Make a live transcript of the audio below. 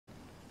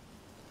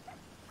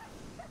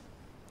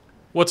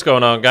What's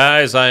going on,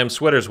 guys? I am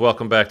Switters.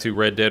 Welcome back to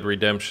Red Dead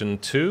Redemption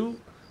 2.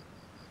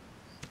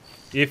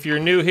 If you're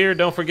new here,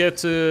 don't forget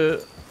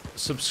to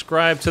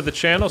subscribe to the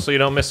channel so you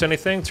don't miss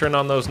anything. Turn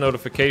on those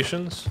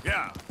notifications.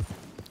 Yeah.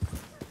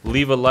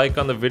 Leave a like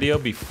on the video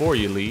before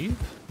you leave.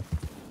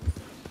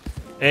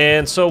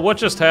 And so what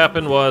just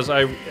happened was,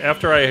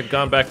 after I had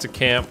gone back to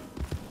camp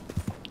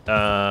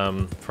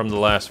from the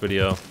last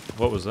video.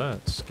 What was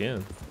that?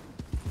 Skin.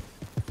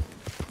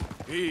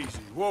 Easy.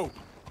 Whoa.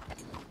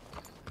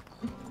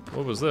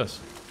 What was this?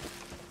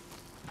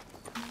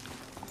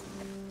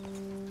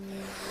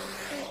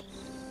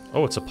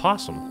 Oh, it's a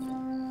possum.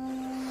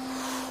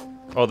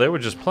 Oh, they were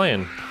just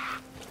playing.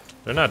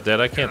 They're not dead.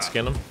 I can't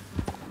skin them.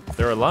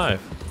 They're alive.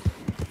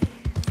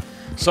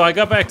 So I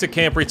got back to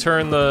camp,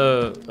 returned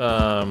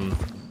the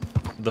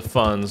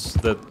funds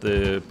that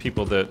the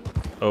people that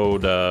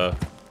owed the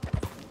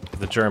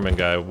German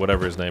guy,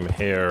 whatever his name,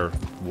 Hair,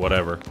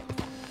 whatever.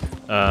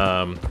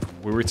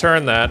 We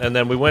returned that, and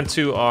then we went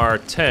to our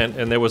tent,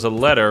 and there was a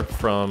letter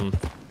from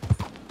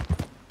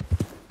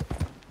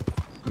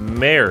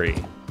Mary.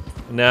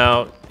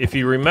 Now, if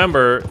you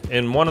remember,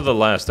 in one of the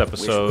last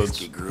episodes,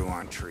 Whiskey grew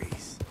on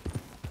trees.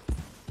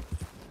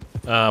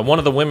 one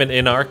of the women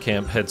in our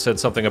camp had said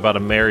something about a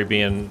Mary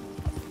being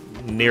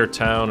near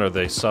town, or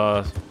they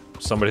saw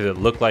somebody that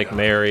looked like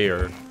Mary,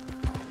 or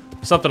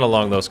something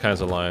along those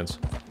kinds of lines.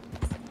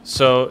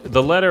 So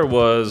the letter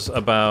was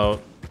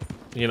about,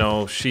 you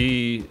know,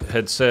 she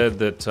had said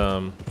that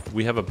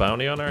we have a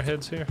bounty on our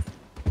heads here.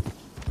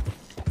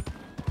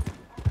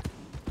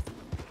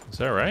 Is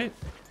that right?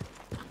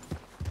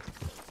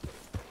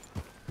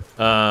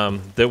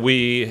 That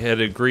we had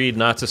agreed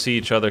not to see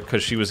each other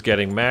because she was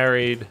getting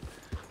married,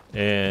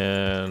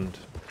 and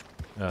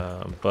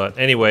but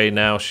anyway,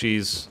 now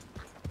she's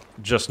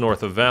just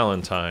north of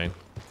Valentine,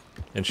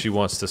 and she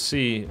wants to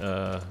see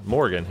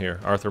Morgan here,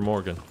 Arthur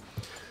Morgan.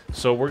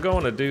 So we're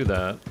going to do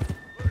that.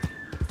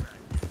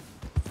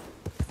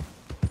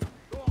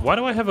 Why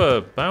do I have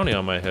a bounty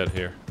on my head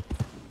here?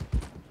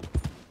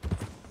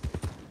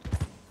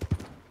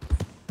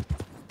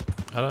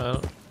 I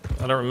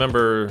don't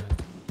remember.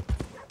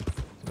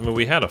 I mean,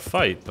 we had a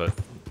fight, but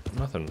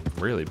nothing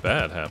really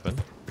bad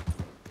happened.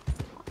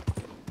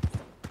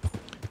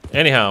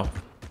 Anyhow,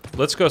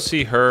 let's go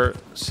see her,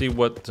 see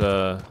what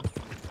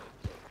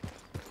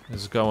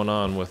is going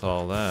on with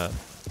all that.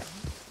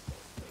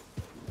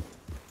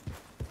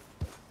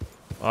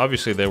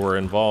 Obviously, they were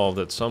involved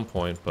at some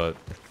point, but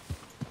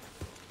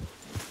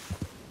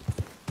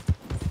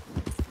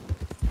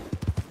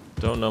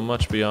don't know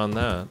much beyond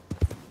that.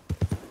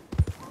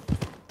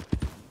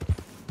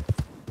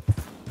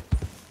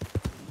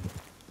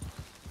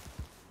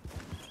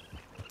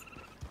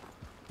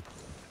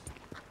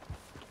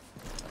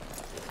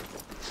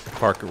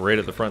 Park right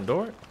at the front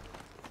door.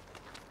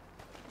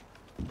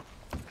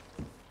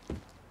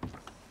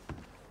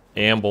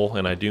 Amble,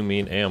 and I do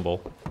mean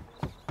amble.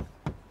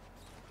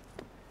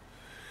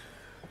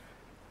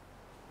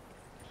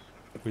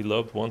 We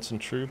Loved Once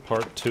and True,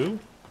 Part 2?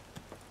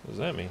 What does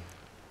that mean?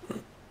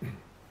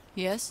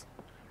 Yes?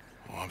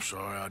 Oh, I'm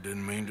sorry, I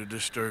didn't mean to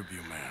disturb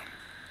you, ma'am.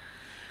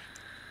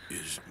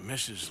 Is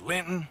Mrs.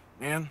 Linton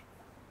in?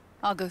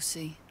 I'll go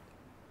see.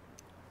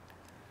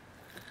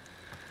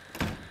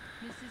 Mrs.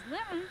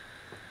 Linton,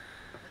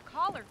 a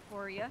caller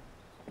for you.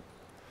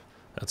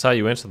 That's how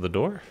you enter the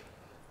door?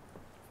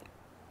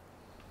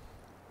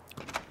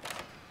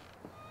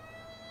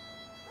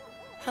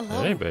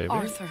 Hello, Hey, baby.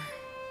 Arthur.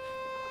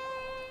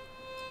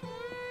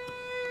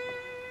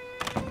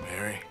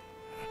 Mary?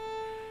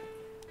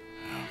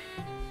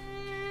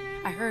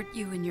 I heard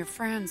you and your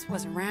friends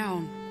was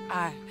around.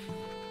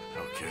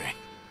 Okay.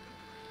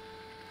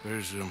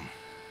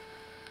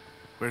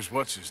 Where's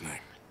what's his name?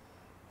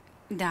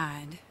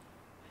 Died.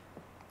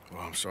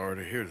 Well, I'm sorry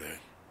to hear that.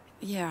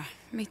 Yeah,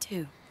 me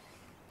too.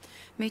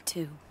 Me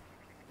too.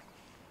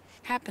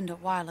 Happened a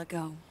while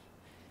ago.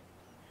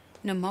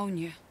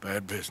 Pneumonia.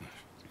 Bad business.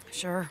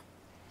 Sure.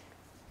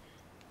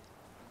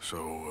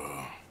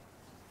 So,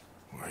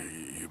 well,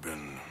 you've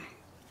been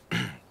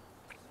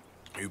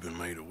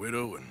made a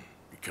widow and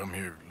you come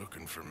here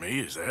looking for me,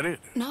 is that it?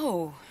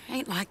 No,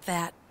 ain't like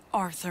that,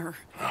 Arthur.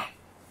 Oh,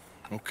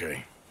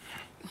 okay.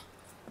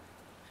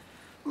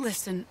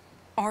 Listen,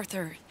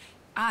 Arthur,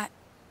 I'm...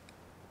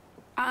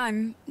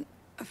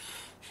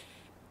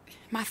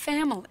 my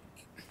family.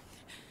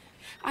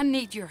 I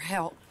need your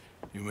help.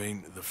 You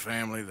mean the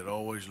family that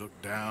always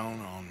looked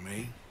down on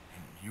me?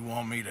 You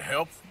want me to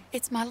help?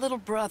 It's my little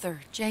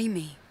brother,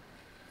 Jamie.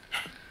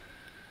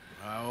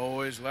 I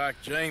always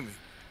liked Jamie,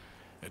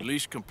 at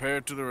least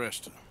compared to the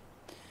rest of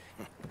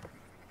them.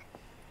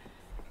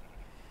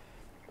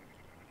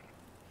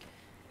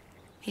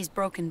 He's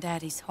broken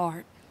Daddy's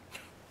heart.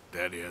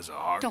 Daddy has a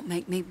heart. Don't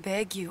make me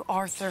beg you,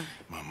 Arthur.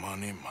 My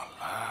money, my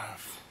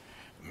life,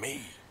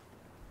 me.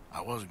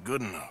 I wasn't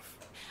good enough.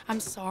 I'm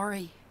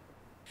sorry.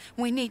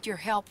 We need your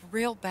help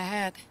real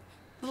bad.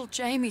 Little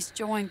Jamie's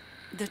joined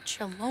the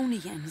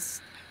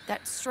Chelonians,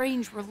 that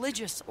strange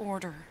religious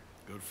order.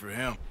 Good for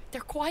him.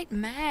 They're quite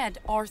mad,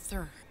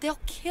 Arthur. They'll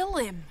kill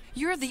him.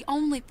 You're the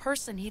only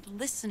person he'd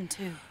listen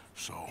to.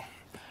 So,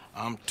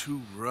 I'm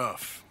too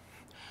rough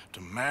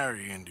to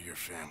marry into your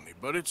family,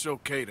 but it's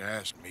okay to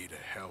ask me to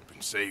help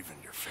in saving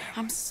your family.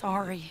 I'm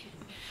sorry.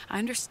 I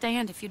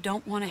understand if you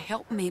don't want to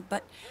help me,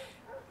 but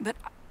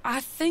I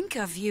think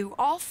of you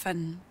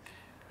often.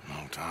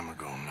 Long time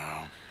ago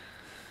now.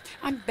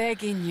 I'm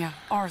begging you,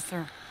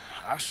 Arthur.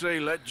 I say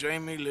let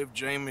Jamie live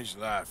Jamie's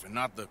life and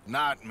not the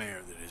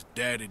nightmare that his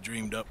daddy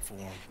dreamed up for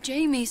him.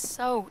 Jamie's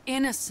so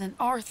innocent,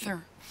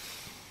 Arthur.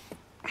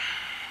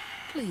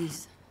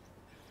 Please,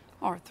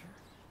 Arthur.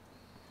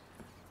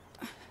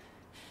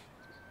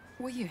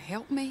 Will you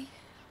help me?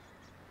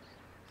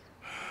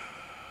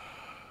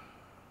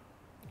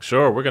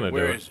 Sure, we're gonna do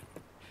Where it. is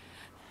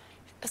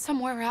it?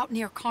 Somewhere out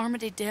near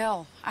Carmody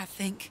Dell, I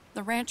think.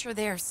 The rancher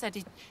there said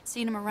he'd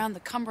seen him around the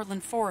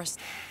Cumberland Forest.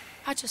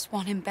 I just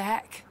want him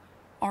back,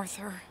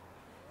 Arthur.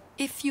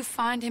 If you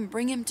find him,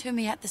 bring him to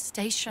me at the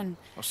station.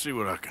 I'll see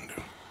what I can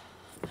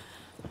do.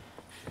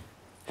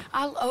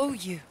 I'll owe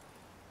you.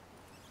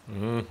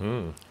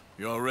 Mm-hmm.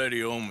 You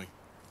already owe me.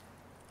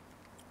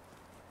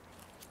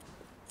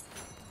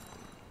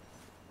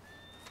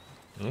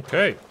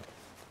 Okay.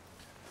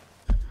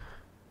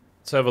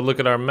 Let's have a look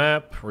at our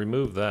map.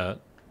 Remove that.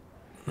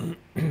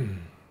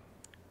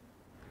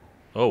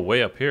 Oh,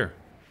 way up here.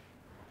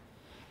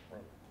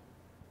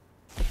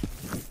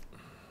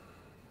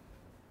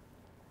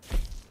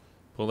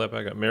 Pull that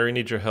back up. Mary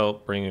needs your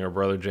help bringing her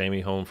brother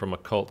Jamie home from a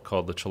cult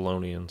called the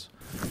Chelonians.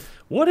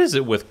 What is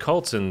it with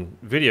cults in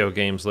video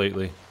games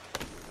lately?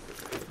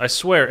 I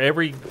swear,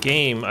 every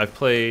game I've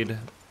played,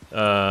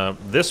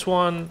 this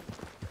one,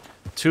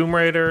 Tomb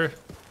Raider,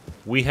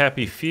 We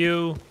Happy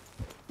Few,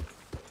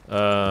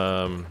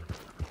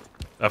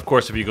 of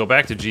course, if you go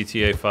back to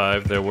GTA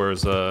 5, there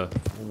was,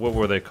 what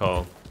were they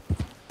called?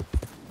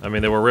 I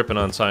mean, they were ripping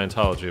on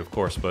Scientology, of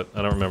course, but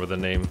I don't remember the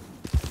name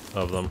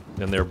of them,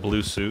 in their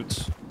blue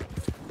suits.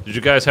 Did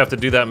you guys have to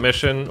do that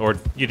mission? Or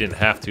you didn't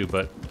have to,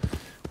 but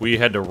we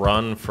had to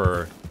run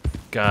for,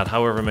 God,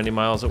 however many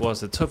miles it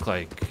was. It took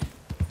like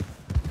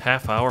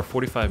half hour,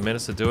 45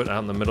 minutes to do it out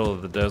in the middle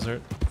of the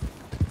desert.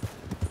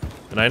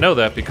 And I know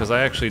that because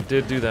I actually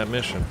did do that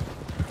mission.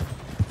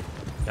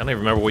 I don't even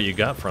remember what you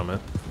got from it.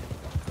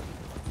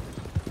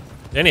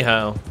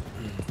 Anyhow,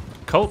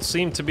 cults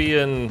seem to be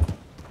a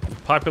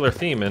popular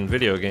theme in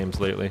video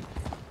games lately.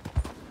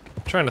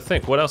 I'm trying to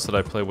think, what else did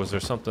I play? Was there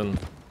something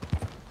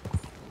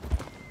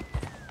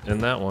in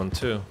that one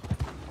too?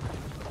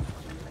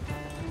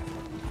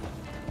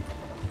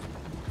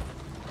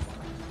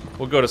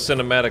 We'll go to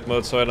cinematic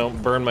mode so I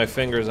don't burn my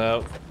fingers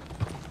out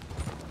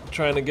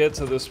trying to get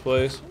to this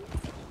place.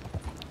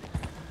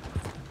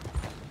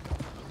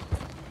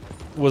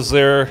 Was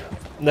there...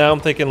 Now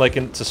I'm thinking like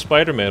into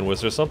Spider-Man.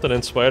 Was there something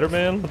in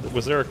Spider-Man?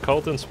 Was there a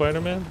cult in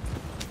Spider-Man?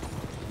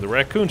 The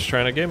raccoon's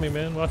trying to get me,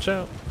 man. Watch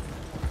out.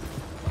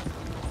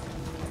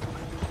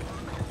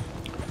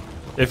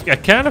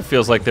 It kind of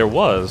feels like there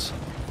was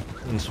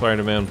in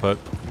Spider-Man, but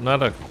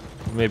not a...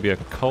 maybe a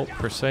cult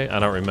per se? I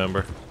don't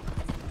remember.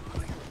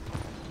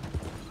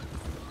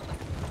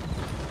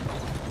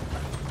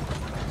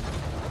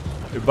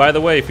 By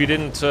the way, if you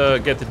didn't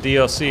get the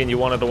DLC and you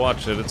wanted to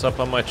watch it, it's up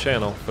on my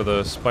channel for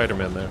the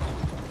Spider-Man there.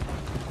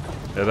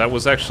 Yeah, that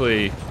was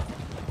actually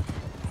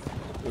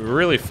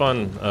really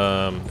fun.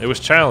 It was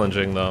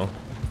challenging, though.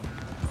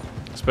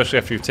 Especially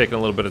after you've taken a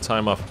little bit of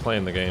time off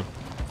playing the game.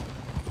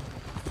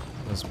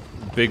 Those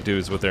big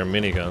dudes with their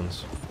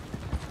miniguns.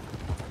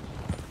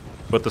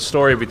 But the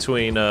story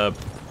between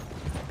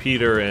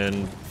Peter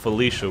and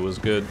Felicia was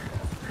good.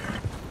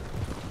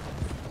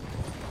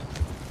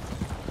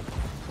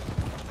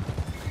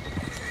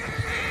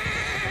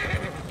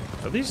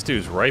 Are these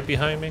dudes right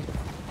behind me?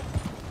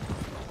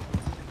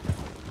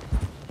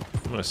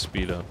 I'm gonna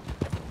speed up.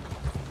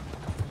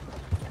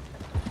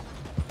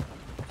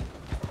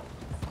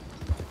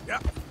 Yeah.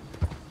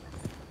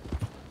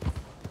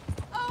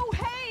 Oh,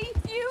 hey,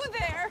 you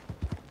there!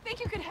 Think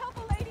you could help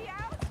a lady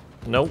out?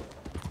 Nope.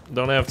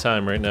 Don't have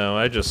time right now.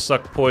 I just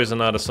sucked poison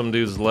out of some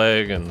dude's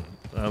leg and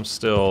I'm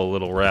still a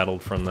little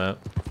rattled from that.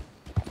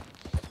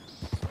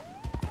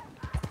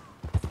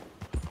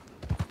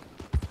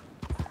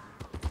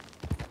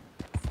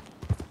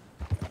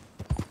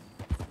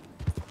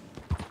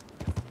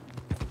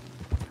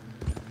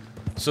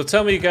 So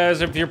tell me, you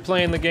guys, if you're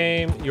playing the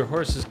game, your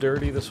horse is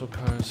dirty, this will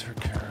cause her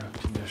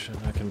condition.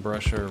 I can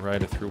brush her,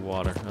 ride it through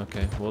water.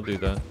 Okay, we'll do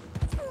that.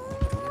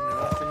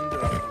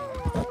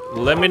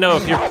 Let me know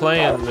if you're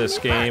playing this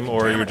game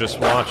or you're just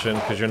watching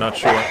because you're not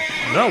sure.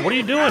 No, what are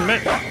you doing, man?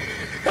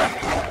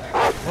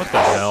 What the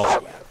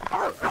hell?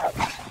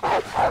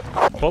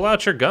 Pull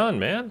out your gun,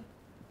 man.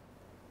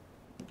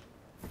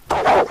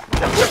 What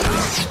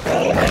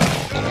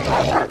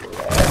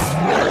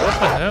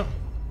the hell?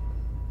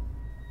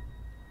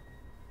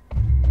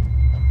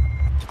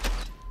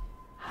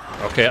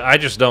 Okay, I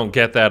just don't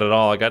get that at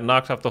all. I got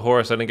knocked off the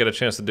horse, I didn't get a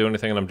chance to do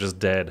anything, and I'm just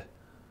dead.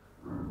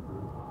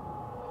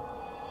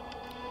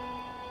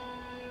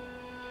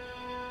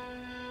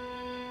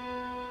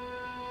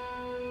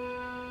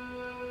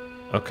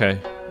 Okay.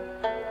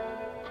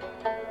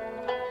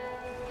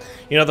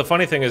 You know, the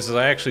funny thing is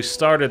I actually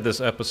started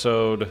this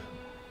episode...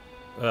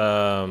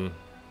 call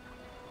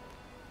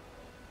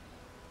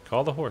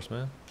the horse,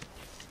 man.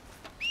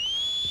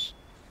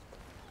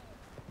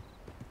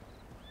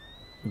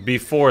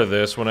 Before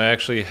this, when I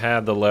actually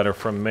had the letter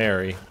from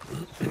Mary.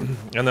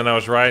 And then I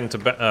was riding to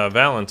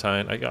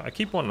Valentine. I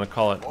keep wanting to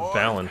call it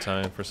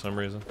Valentine for some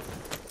reason.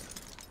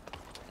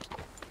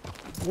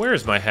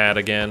 Where's my hat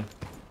again?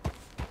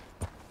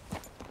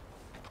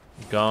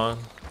 Gone.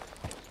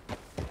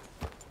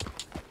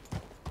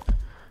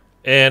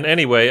 And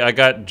anyway, I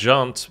got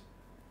jumped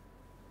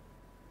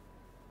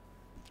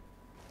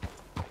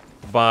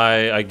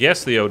by, I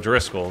guess, the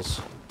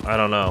O'Driscolls. I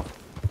don't know.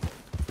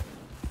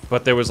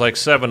 But there was like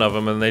 7 of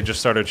them, and they just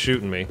started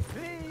shooting me.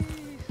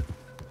 Please,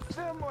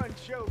 someone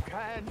show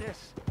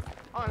kindness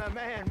on a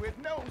man with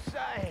no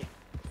sight.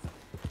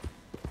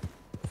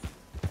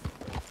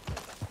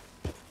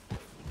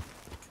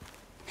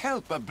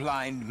 Help a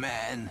blind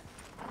man.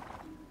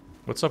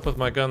 What's up with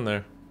my gun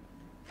there?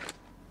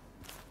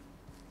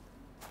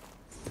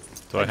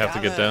 Do I have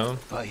to get down?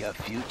 For your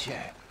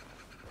future.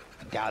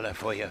 $1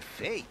 for your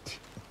fate.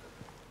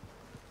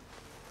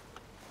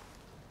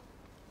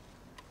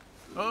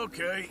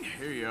 Okay,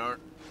 here you are.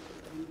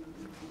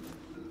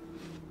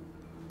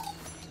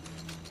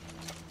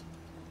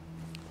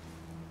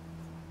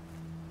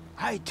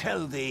 I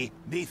tell thee,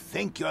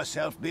 bethink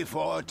yourself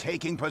before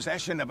taking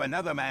possession of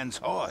another man's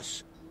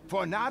horse,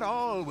 for not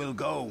all will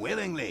go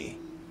willingly.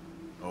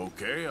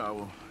 Okay, I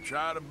will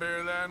try to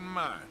bear that in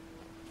mind.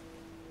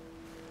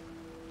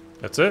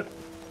 That's it?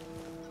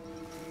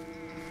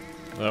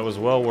 That was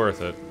well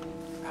worth it.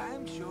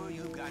 I'm sure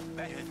you've got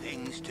better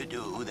things to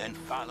do than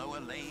follow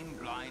a lame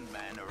blind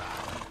man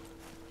around.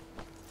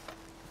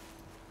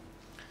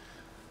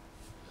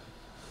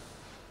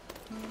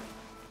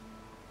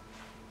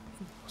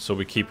 So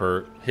we keep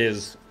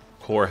his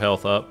core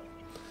health up.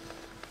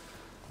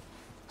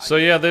 So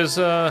yeah, there's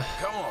Come on,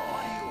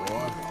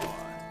 boy.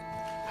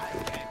 I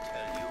can't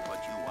tell you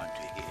what you want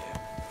to hear.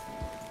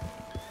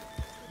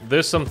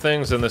 there's some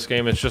things in this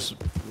game. It's just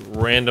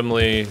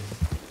randomly,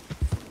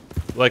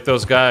 like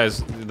those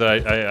guys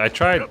that I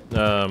tried.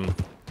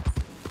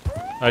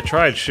 I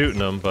tried shooting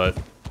them, but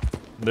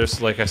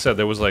there's, like I said,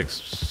 there was like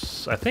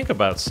I think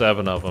about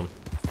 7 of them,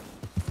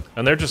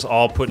 and they're just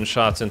all putting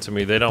shots into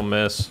me. They don't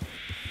miss.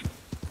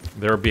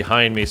 They're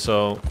behind me,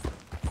 so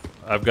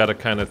I've got to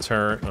kind of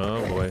turn.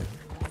 Oh boy,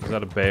 is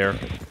that a bear?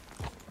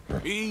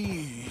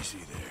 Easy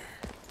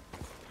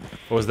there.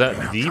 Oh, was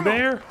that the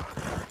bear?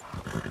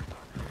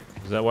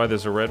 Is that why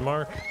there's a red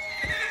mark?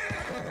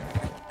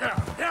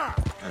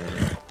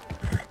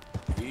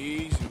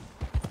 Easy.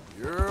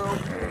 You're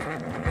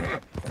okay.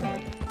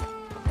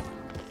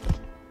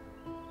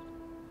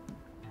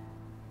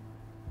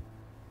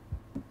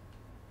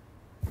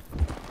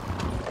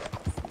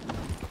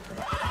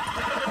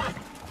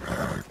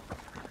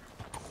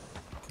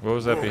 What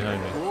was that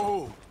behind me?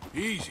 Whoa,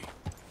 easy.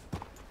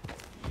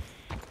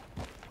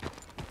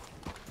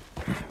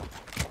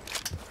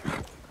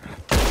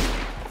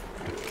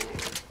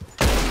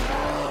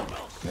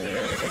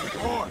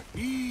 Boy,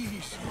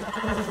 easy.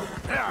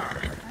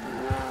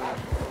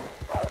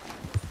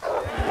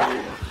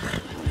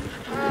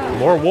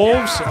 More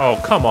wolves?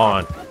 Oh, come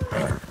on.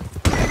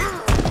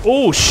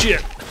 Oh,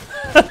 shit.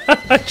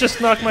 I just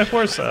knocked my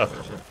horse out.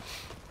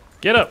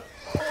 Get up.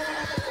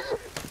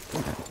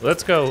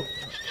 Let's go.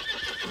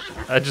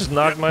 I just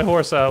knocked my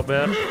horse out,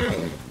 man.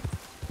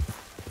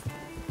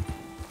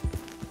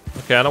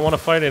 Okay, I don't want to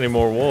fight any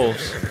more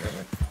wolves.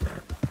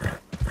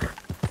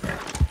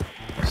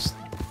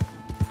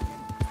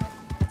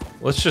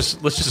 Let's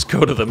just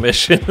go to the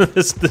mission.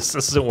 This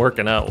isn't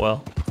working out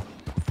well.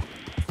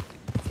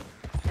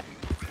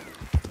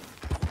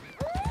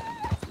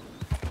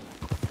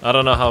 I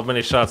don't know how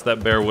many shots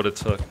that bear would have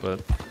took, but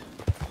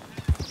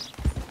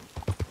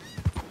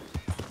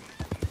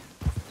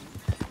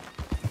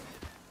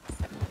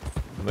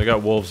they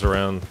got wolves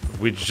around.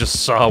 We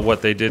just saw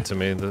what they did to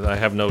me. I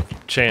have no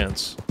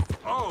chance.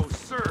 Oh,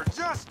 sir,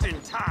 just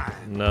in time.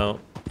 No.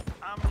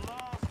 I'm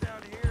lost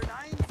out here and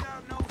I ain't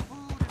got no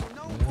food and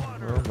no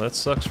water. Well, that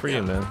sucks for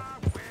you, man.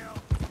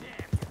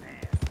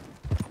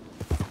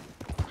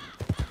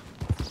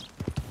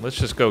 Let's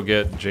just go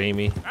get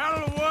Jamie.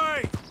 Out of the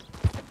way!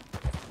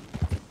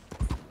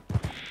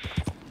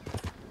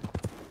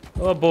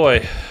 Oh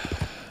boy.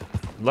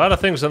 A lot of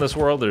things in this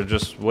world are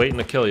just waiting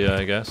to kill you,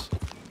 I guess.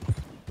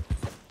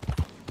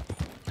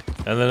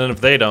 And then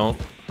if they don't,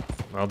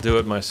 I'll do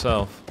it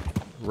myself.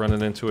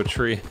 Running into a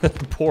tree.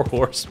 Poor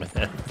horse,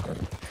 man.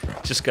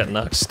 Just got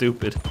knocked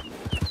stupid.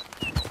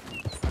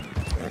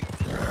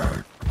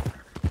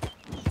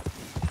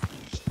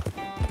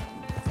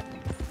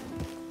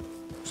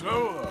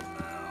 Slow up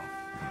now.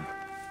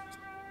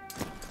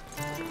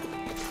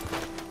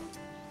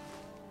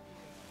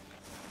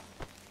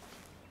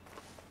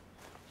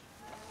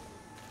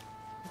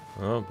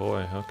 Oh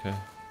boy, okay. And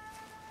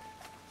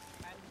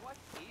what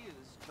is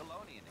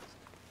Chelonianism?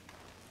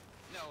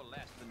 No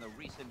less than the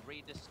recent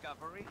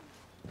rediscovery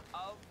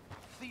of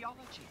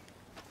theology.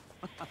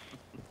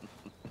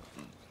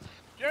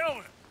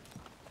 Gentlemen,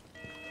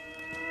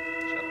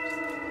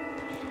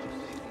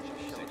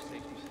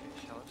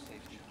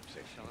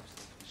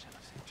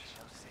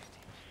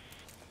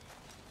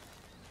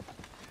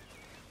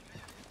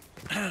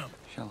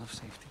 Shell of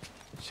safety.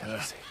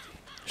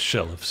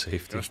 Shell of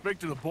safety. can I speak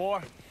to the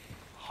boy?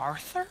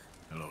 Arthur?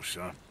 Hello,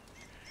 son.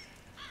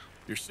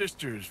 Your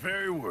sister is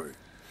very worried.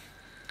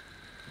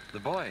 The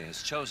boy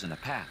has chosen a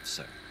path,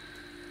 sir.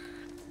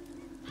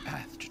 A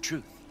path to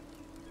truth.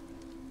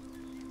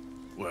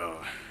 Well,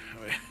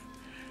 I mean,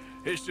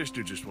 his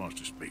sister just wants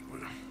to speak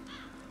with him.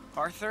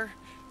 Arthur,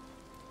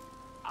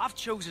 I've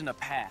chosen a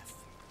path.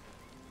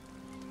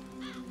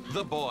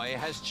 The boy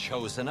has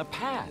chosen a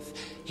path.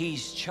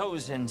 He's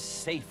chosen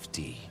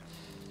safety.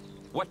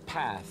 What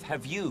path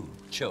have you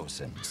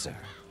chosen, sir?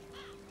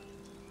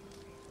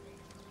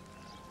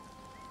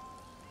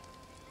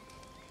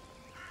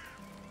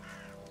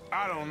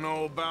 I don't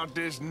know about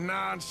this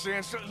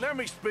nonsense. Let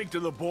me speak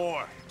to the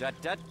boy.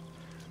 Dut.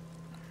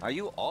 Are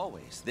you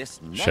always this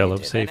Shell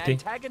of negative and safety.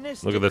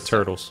 antagonistic, Look at the sir?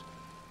 turtles.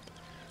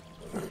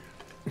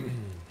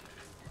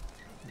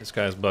 This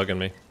guy's bugging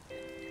me.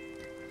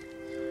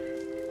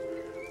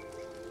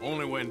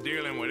 Only when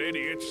dealing with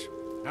idiots.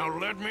 Now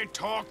let me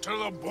talk to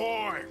the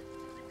boy.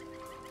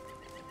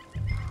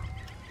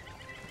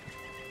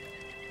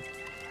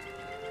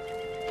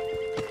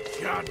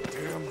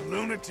 Goddamn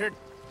lunatic.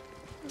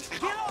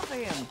 Get off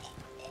him!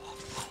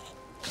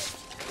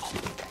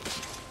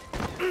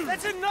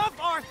 That's enough,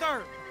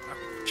 Arthur!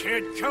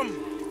 Kid, come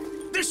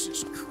on. This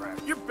is crap.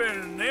 You're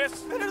better than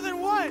this. Better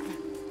than what?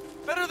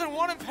 Better than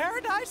one in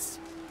paradise?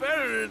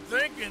 Better than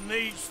thinking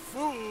these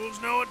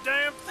fools know a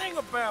damn thing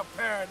about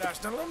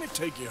paradise. Now let me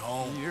take you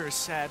home. You're a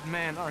sad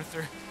man,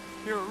 Arthur.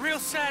 You're a real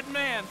sad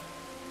man.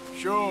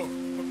 Sure,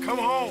 but come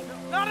home.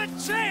 Not a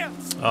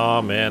chance!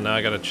 Oh man, now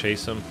I gotta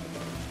chase him.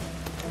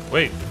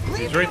 Wait, he's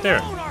Leave right me there.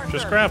 alone, Arthur.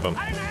 Just grab him.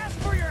 I didn't ask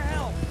for your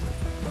help.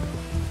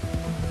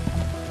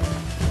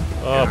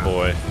 Oh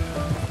boy.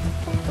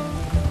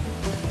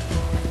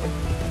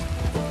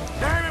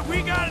 Damn it,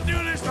 we gotta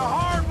do this the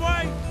hard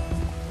way.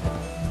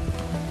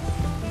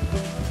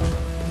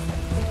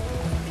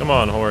 Come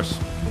on, horse.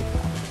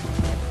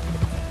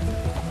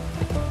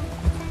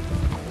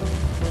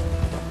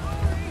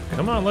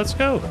 Come on, let's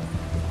go.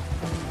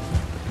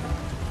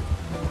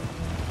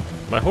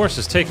 My horse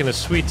is taking his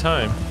sweet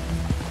time.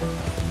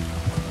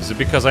 Is it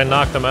because I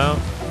knocked him out?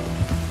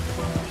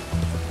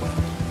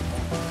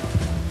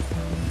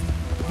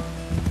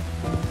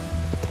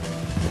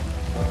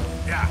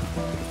 Yeah.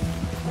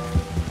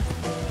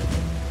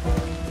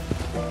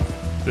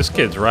 This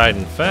kid's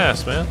riding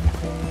fast, man.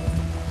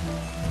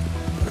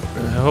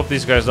 I hope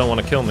these guys don't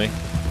want to kill me.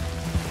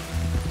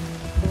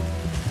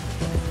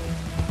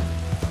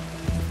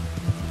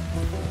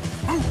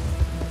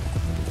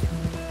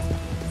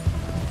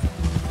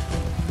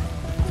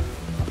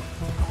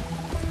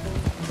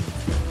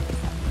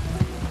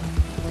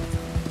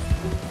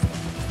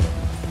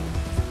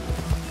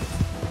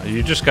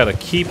 You just gotta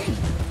keep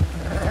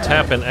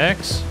tapping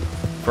X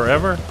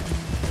forever?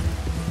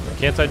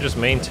 Can't I just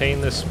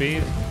maintain this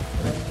speed?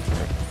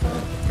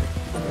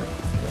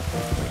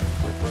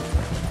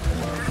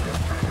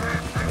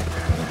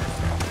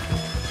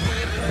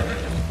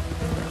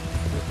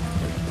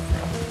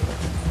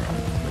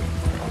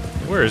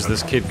 Where is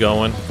this kid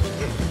going?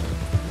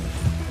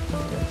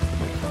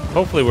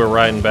 Hopefully we're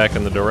riding back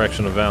in the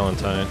direction of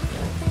Valentine.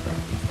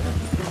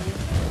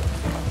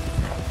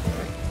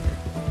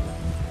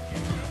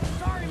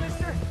 Sorry,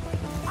 mister.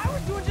 I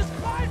was doing just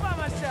fine by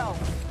myself.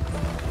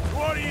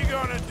 What are you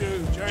gonna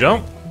do, Jamie?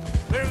 Jump!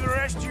 Live the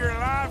rest of your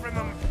life in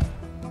the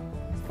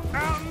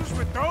mountains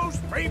with those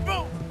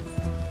people?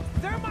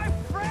 They're my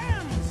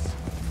friends.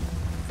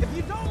 If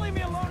you don't leave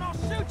me alone, I'll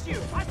shoot you.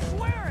 I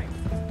swear it.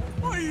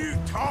 What are you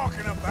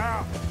talking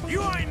about?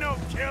 You ain't no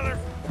killer.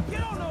 You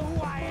don't know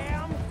who I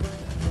am.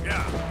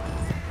 Yeah.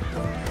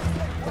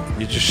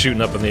 He's just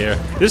shooting up in the air.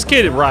 This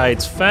kid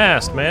rides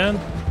fast, man.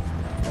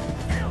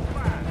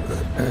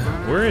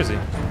 Where is he?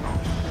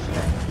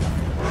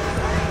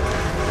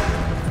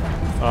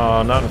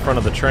 Oh, not in front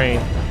of the train.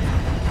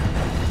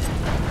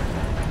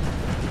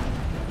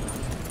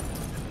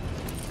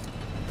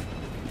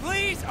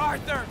 Please,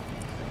 Arthur.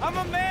 I'm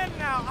a man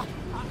now.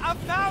 I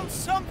found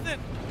something.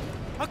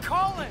 A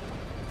calling.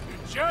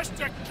 You're just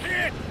a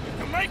kid.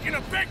 You're making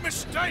a big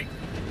mistake.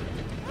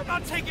 I'm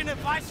not taking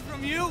advice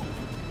from you.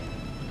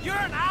 You're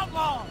an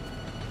outlaw.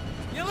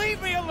 You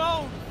leave me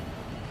alone.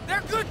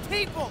 They're good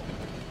people.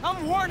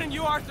 I'm warning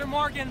you, Arthur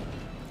Morgan.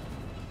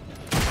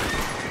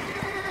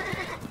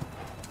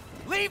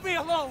 Leave me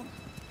alone.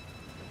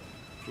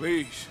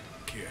 Please,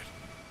 kid.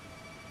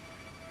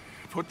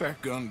 Put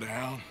that gun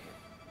down.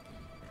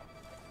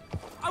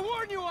 I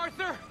warn you,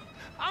 Arthur.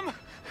 I'm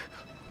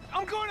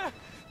gonna...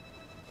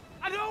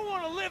 I don't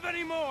want to live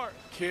anymore.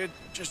 Kid,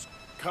 just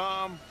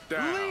calm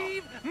down.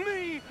 Leave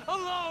me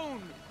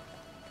alone.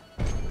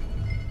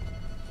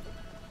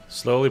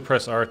 Slowly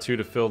press R2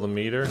 to fill the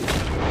meter.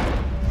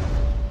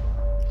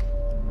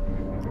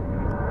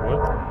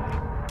 What?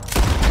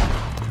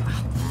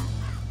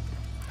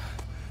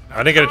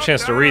 I didn't get a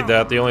chance to read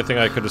that. The only thing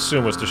I could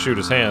assume was to shoot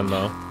his hand,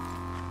 though.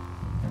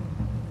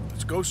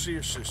 Let's go see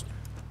your sister.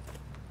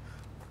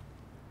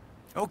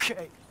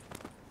 Okay.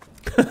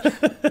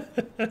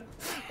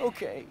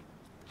 Okay.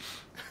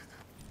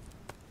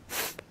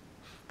 It's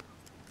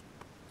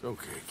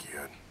okay,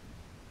 kid.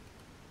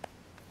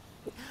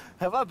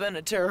 Have I been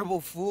a terrible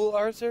fool,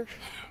 Arthur?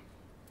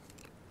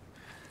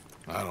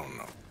 I don't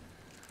know.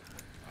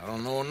 I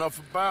don't know enough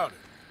about it.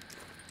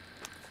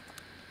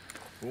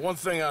 But one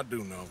thing I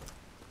do know.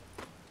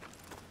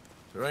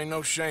 There ain't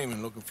no shame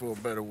in looking for a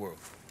better world.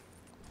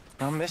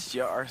 I missed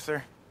you,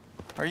 Arthur.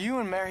 Are you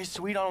and Mary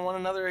sweet on one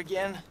another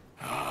again?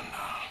 Oh,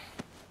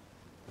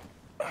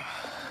 no.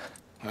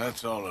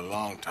 That's all a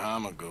long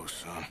time ago,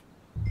 son.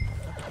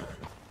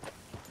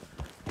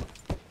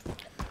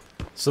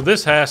 So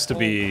this has to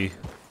be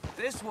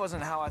This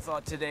wasn't how I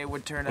thought today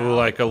would turn out.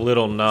 like a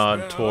little It's nod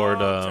been a toward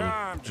long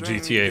time, Jamie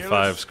GTA Gillis.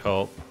 5's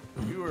cult.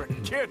 You were a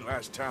kid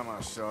last time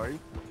I saw you.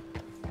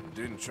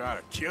 Didn't try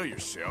to kill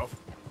yourself.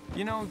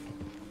 You know,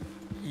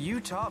 you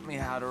taught me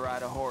how to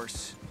ride a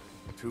horse.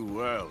 Too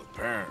well,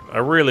 apparently. I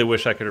really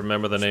wish I could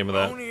remember the name of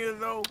that. Sonia,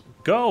 though?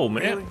 Go,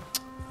 man. Really?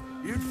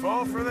 You'd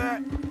fall for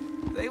that?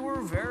 They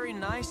were very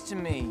nice to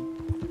me.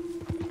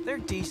 They're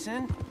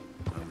decent.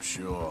 I'm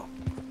sure.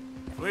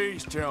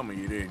 Please tell me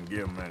you didn't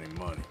give them any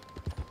money.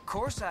 Of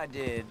course I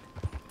did.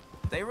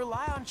 They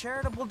rely on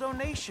charitable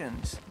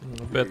donations.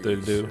 I bet they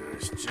do.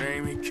 Jesus,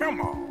 Jamie, come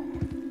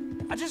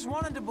on. I just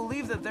wanted to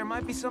believe that there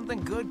might be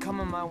something good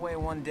coming my way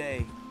one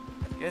day.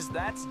 Guess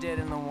that's dead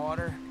in the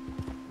water.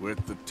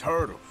 With the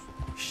turtles.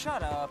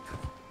 Shut up.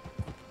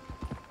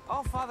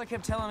 All Father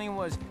kept telling me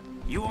was,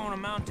 you won't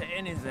amount to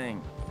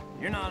anything.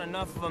 You're not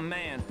enough of a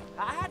man.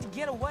 I had to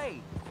get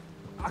away.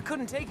 I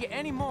couldn't take it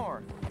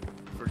anymore.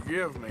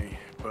 Forgive me,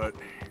 but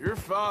your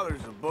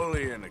father's a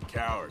bully and a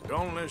coward.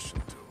 Don't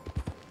listen to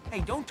him. Hey,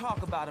 don't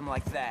talk about him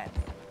like that.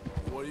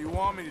 What do you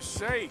want me to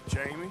say,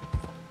 Jamie?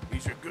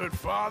 He's a good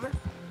father?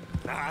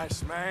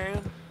 Nice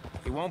man?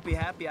 He won't be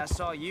happy I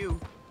saw you.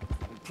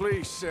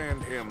 Please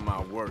send him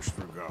my worst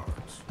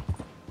regards.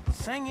 The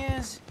thing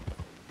is,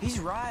 he's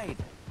right.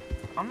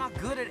 I'm not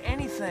good at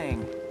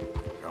anything.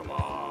 Come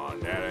on,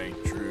 that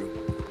ain't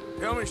true.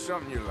 Tell me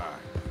something you like.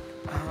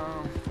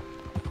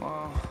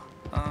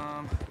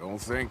 Don't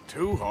think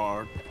too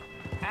hard.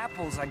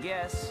 Apples, I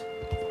guess.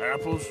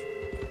 Apples?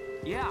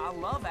 Yeah, I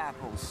love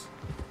apples.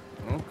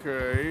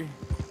 Okay.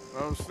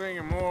 I was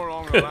thinking more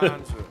along the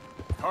lines of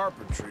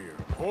carpentry or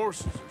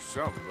horses or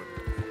something,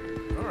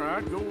 but...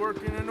 Alright, go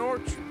work in an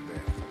orchard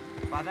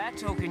then. By that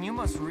token, you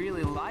must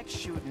really like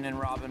shooting and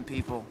robbing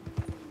people.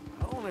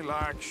 I only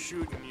like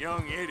shooting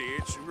young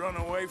idiots who run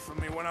away from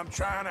me when I'm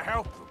trying to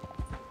help them.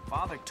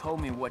 Father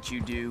told me what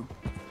you do.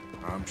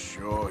 I'm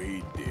sure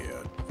he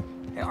did.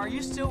 Hey, are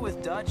you still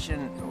with Dutch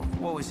and...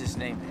 what was his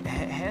name?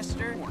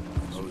 Hester?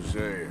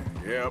 Hosea.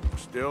 Yep,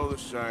 still the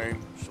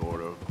same, sort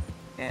of.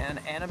 And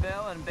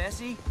Annabelle and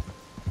Bessie?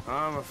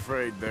 I'm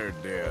afraid they're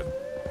dead.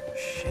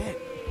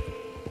 Shit.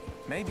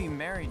 Maybe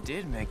Mary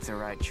did make the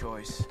right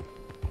choice.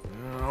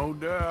 No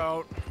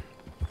doubt.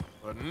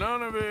 But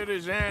none of it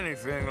is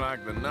anything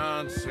like the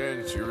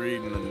nonsense you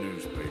read in the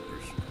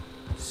newspapers.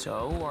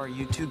 So, are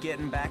you two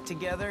getting back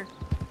together?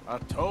 I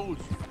told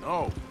you,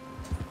 no.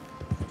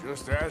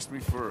 Just ask me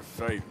for a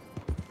favor.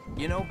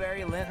 You know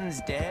Barry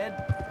Linton's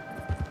dead?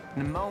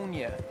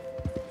 Pneumonia.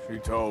 She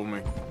told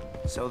me.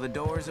 So the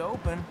door's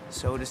open,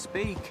 so to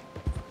speak.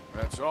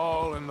 That's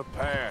all in the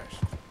past.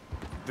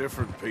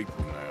 Different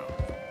people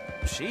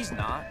now. She's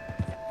not.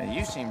 And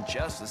you seem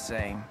just the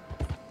same.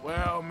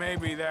 Well,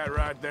 maybe that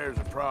right there's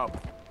a problem.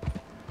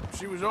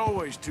 She was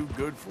always too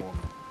good for me.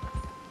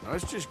 Now,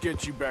 let's just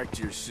get you back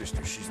to your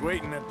sister. She's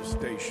waiting at the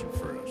station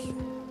for us.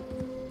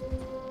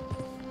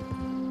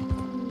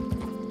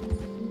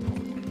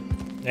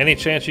 Any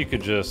chance you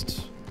could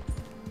just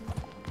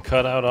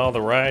cut out all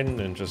the riding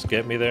and just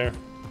get me there?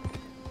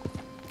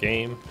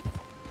 Game?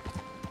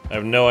 I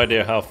have no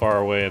idea how far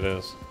away it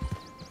is.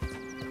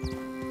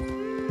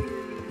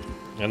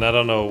 And I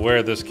don't know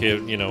where this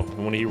kid, you know,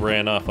 when he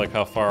ran off, like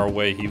how far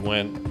away he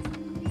went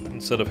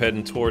instead of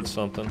heading towards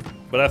something.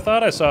 But I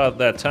thought I saw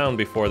that town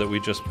before that we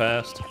just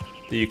passed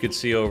that you could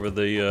see over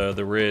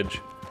the ridge.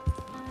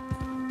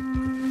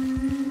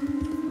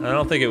 I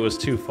don't think it was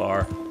too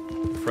far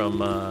from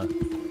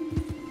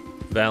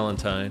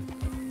Valentine.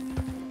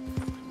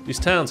 These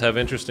towns have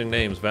interesting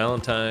names.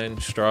 Valentine,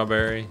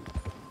 Strawberry.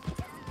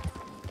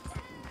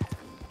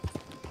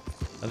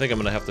 I think I'm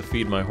gonna have to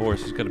feed my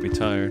horse. He's gotta be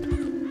tired.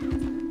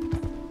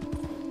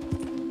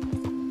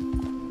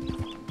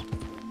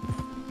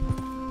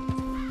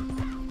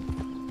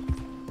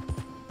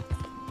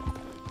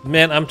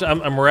 Man,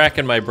 I'm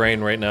racking my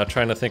brain right now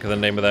trying to think of the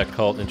name of that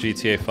cult in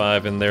GTA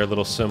 5 and their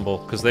little symbol,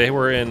 because they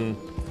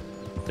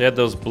had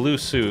those blue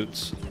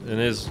suits and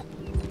his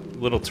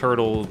little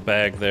turtle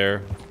bag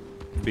there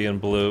being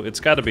blue. It's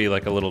got to be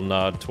like a little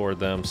nod toward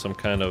them, some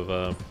kind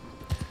of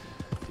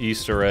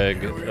Easter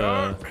egg. Here we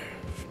are.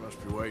 She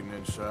must be waiting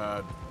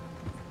inside.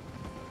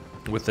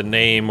 With a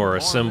name or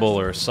a symbol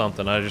or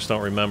something. I just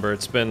don't remember.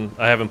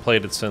 I haven't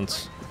played it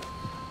since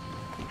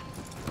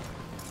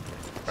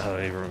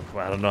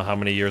I don't know how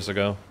many years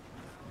ago.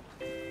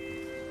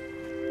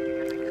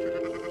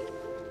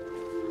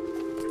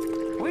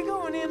 We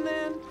going in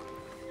then?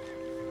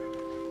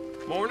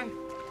 Morning.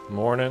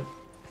 Morning.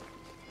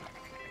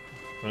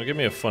 Don't give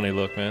me a funny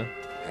look, man.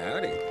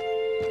 Howdy.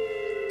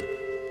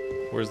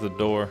 Where's the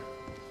door?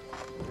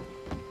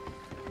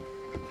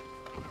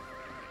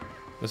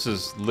 This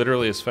is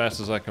literally as fast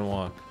as I can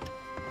walk.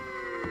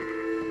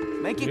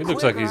 Make it He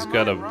looks quick like or he's I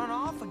got might a run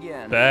off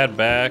again. bad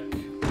back,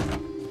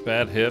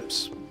 bad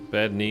hips,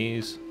 bad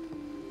knees.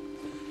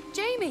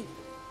 Jamie!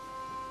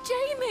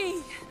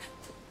 Jamie!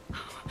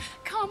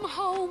 Come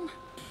home.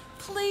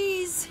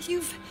 Please.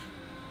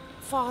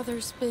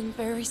 Father's been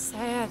very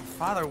sad.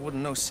 Father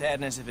wouldn't know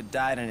sadness if it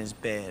died in his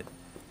bed.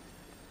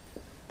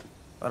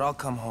 But I'll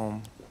come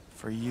home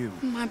for you.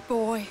 My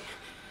boy.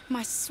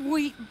 My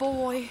sweet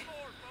boy.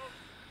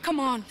 Come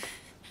on.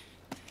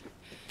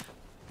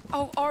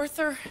 Oh,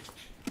 Arthur.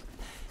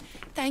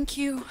 Thank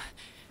you.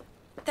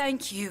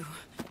 Thank you.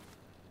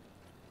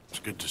 It's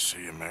good to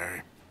see you,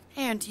 Mary.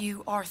 And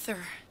you, Arthur.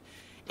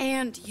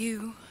 And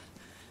you.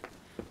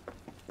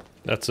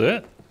 That's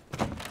it?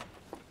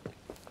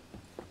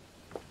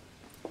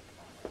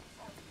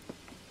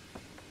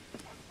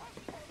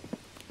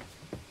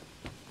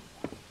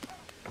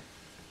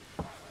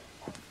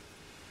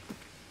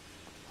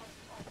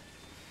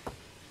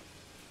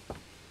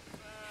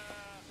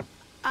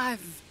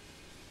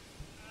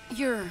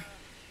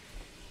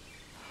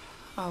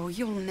 Oh,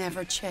 you'll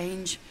never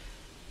change.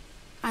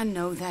 I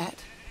know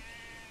that.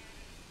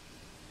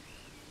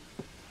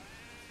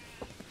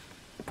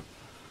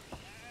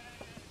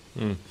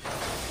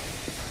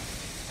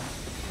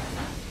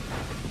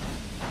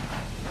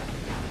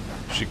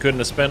 She couldn't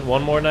have spent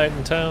one more night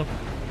in town?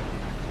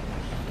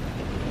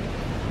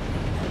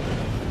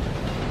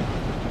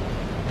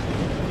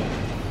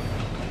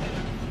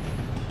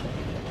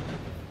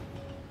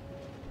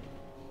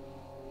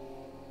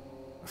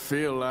 I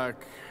feel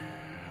like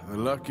the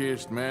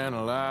luckiest man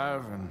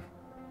alive, and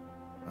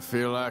I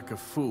feel like a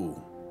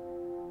fool.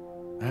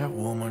 That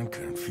woman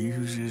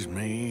confuses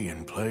me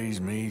and plays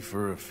me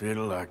for a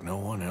fiddle like no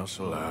one else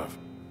alive.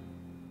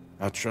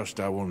 I trust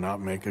I will not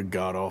make a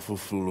god-awful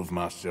fool of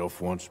myself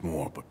once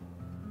more, but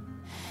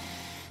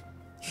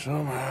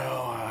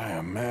somehow I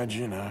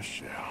imagine I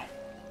shall.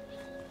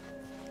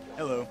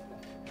 Hello.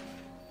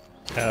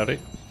 Howdy.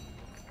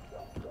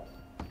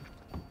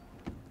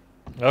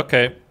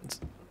 Okay.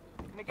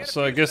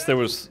 So I guess there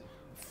was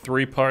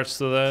 3 parts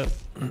to that.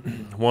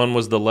 One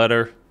was the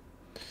letter.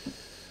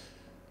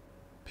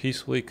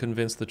 Peacefully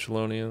convince the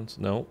Chelonians.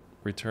 No.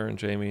 Return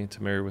Jamie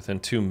to Mary within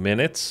 2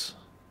 minutes.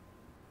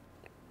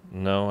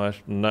 No, I'm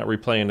not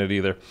replaying it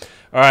either.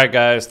 Alright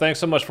guys, thanks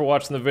so much for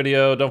watching the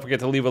video. Don't forget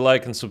to leave a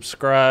like and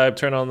subscribe.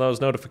 Turn on those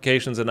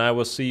notifications and I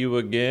will see you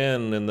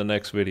again in the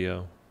next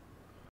video.